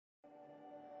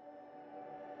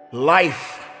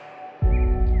Life,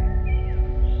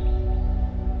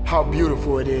 how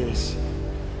beautiful it is.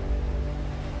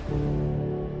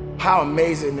 How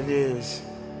amazing it is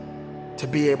to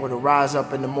be able to rise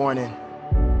up in the morning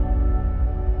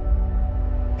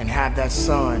and have that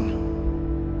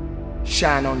sun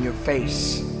shine on your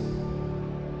face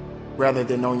rather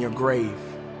than on your grave.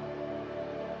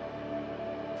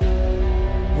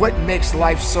 What makes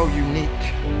life so unique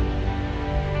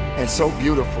and so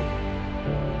beautiful?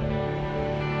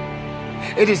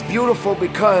 It is beautiful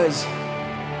because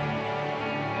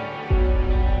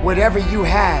whatever you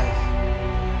have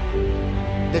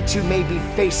that you may be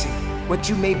facing, what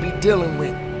you may be dealing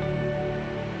with,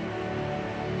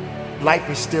 life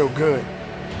is still good.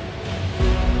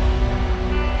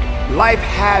 Life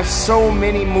has so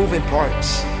many moving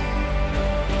parts,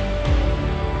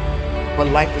 but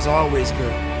life is always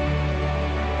good.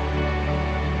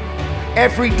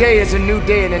 Every day is a new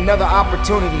day and another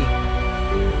opportunity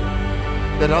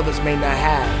that others may not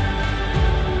have.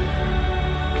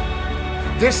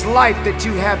 This life that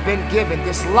you have been given,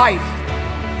 this life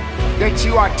that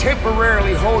you are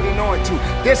temporarily holding on to,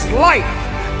 this life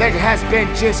that has been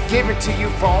just given to you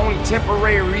for only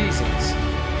temporary reasons,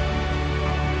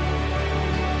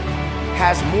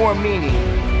 has more meaning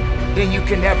than you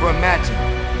can ever imagine.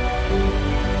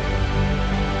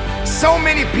 So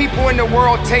many people in the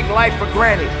world take life for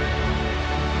granted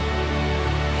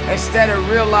instead of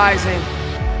realizing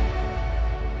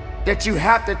that you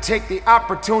have to take the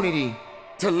opportunity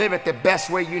to live it the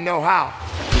best way you know how.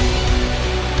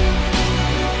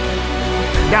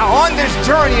 Now on this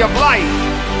journey of life,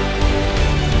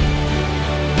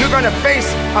 you're gonna face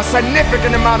a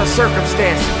significant amount of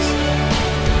circumstances,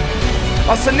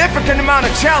 a significant amount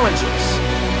of challenges.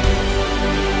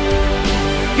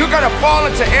 You're gonna fall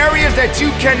into areas that you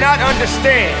cannot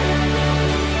understand,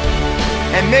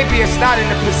 and maybe it's not in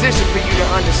a position for you to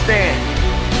understand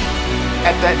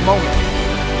at that moment.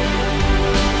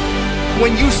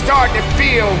 When you start to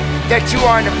feel that you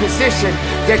are in a position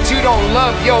that you don't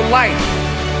love your life,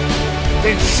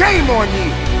 then shame on you,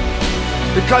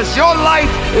 because your life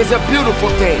is a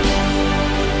beautiful thing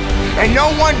and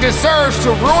no one deserves to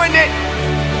ruin it.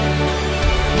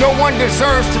 No one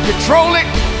deserves to control it.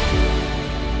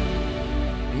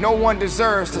 No one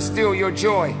deserves to steal your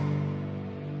joy.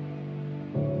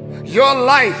 Your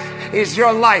life is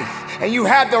your life, and you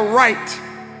have the right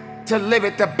to live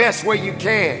it the best way you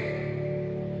can.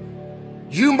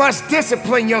 You must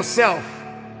discipline yourself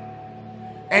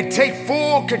and take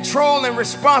full control and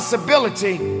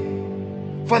responsibility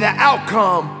for the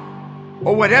outcome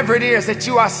or whatever it is that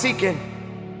you are seeking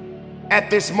at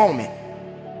this moment.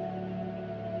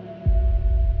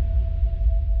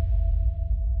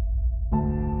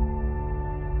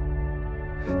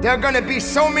 There are going to be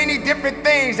so many different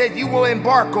things that you will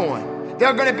embark on. There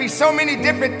are going to be so many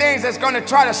different things that's going to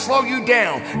try to slow you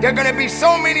down. There are going to be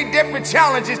so many different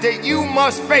challenges that you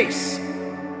must face.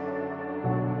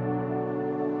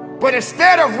 But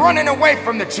instead of running away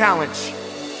from the challenge,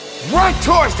 run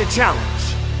towards the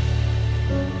challenge.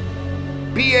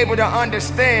 Be able to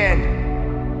understand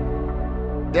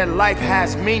that life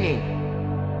has meaning.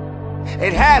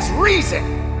 It has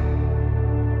reason.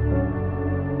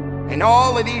 And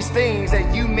all of these things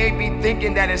that you may be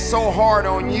thinking that is so hard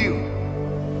on you,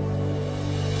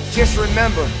 just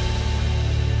remember,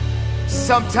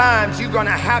 sometimes you're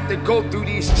gonna have to go through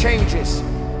these changes,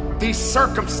 these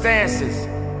circumstances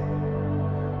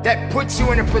that puts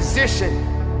you in a position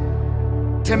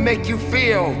to make you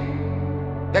feel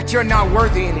that you're not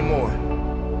worthy anymore.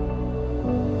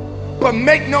 But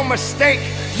make no mistake,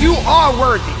 you are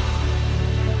worthy.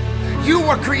 You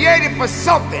were created for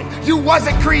something. You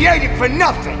wasn't created for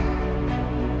nothing.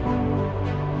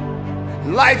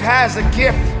 Life has a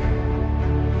gift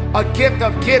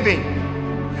of giving,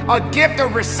 a gift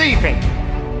of receiving.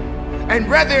 And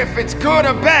whether if it's good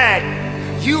or bad,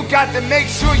 you got to make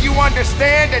sure you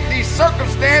understand that these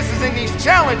circumstances and these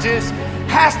challenges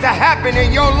has to happen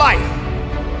in your life.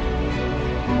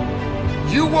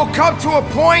 You will come to a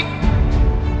point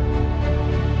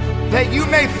that you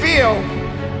may feel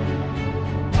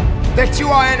that you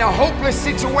are in a hopeless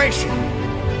situation.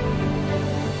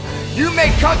 You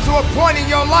may come to a point in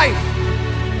your life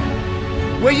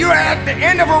where you're at the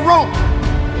end of a rope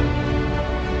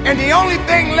and the only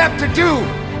thing left to do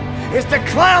is to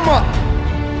climb up,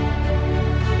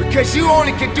 because you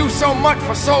only can do so much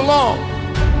for so long.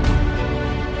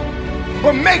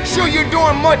 But make sure you're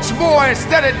doing much more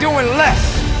instead of doing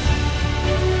less.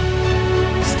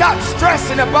 Stop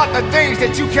stressing about the things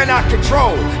that you cannot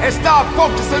control and start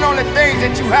focusing on the things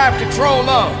that you have control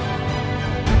of.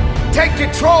 Take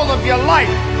control of your life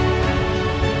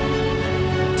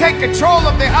Take control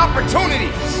of the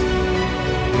opportunities.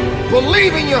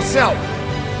 Believe in yourself.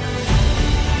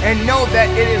 And know that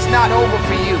it is not over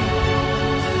for you.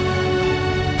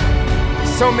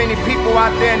 So many people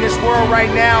out there in this world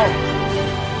right now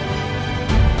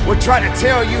will try to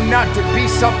tell you not to be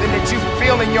something that you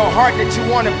feel in your heart that you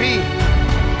want to be.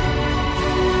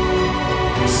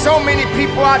 So many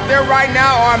people out there right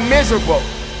now are miserable,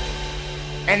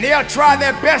 and they'll try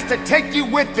their best to take you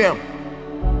with them.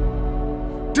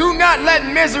 Do not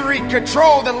let misery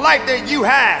control the life that you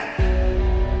have.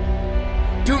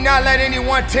 Do not let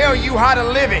anyone tell you how to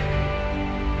live it.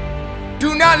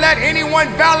 Do not let anyone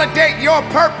validate your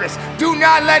purpose. Do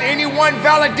not let anyone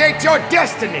validate your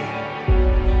destiny.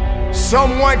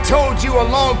 Someone told you a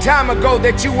long time ago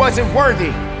that you wasn't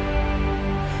worthy.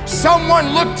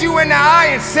 Someone looked you in the eye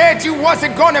and said you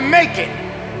wasn't gonna make it.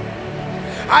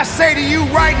 I say to you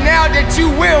right now that you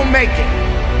will make it.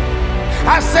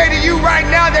 I say to you right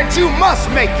now that you must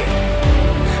make it.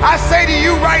 I say to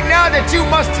you right now that you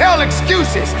must tell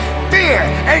excuses, fear,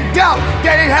 and doubt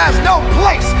that it has no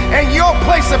place in your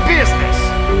place of business.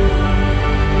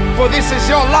 For this is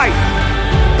your life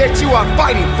that you are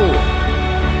fighting for.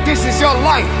 This is your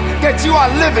life that you are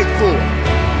living for.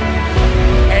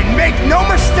 And make no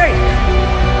mistake,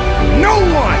 no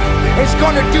one is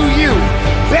gonna do you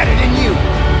better than you.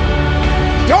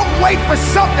 Don't wait for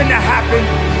something to happen.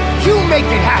 You make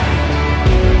it happen.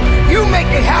 You make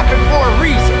it happen for a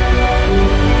reason.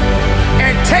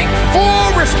 And take full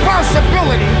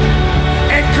responsibility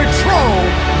and control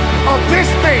of this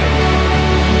thing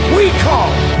we call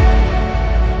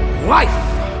life.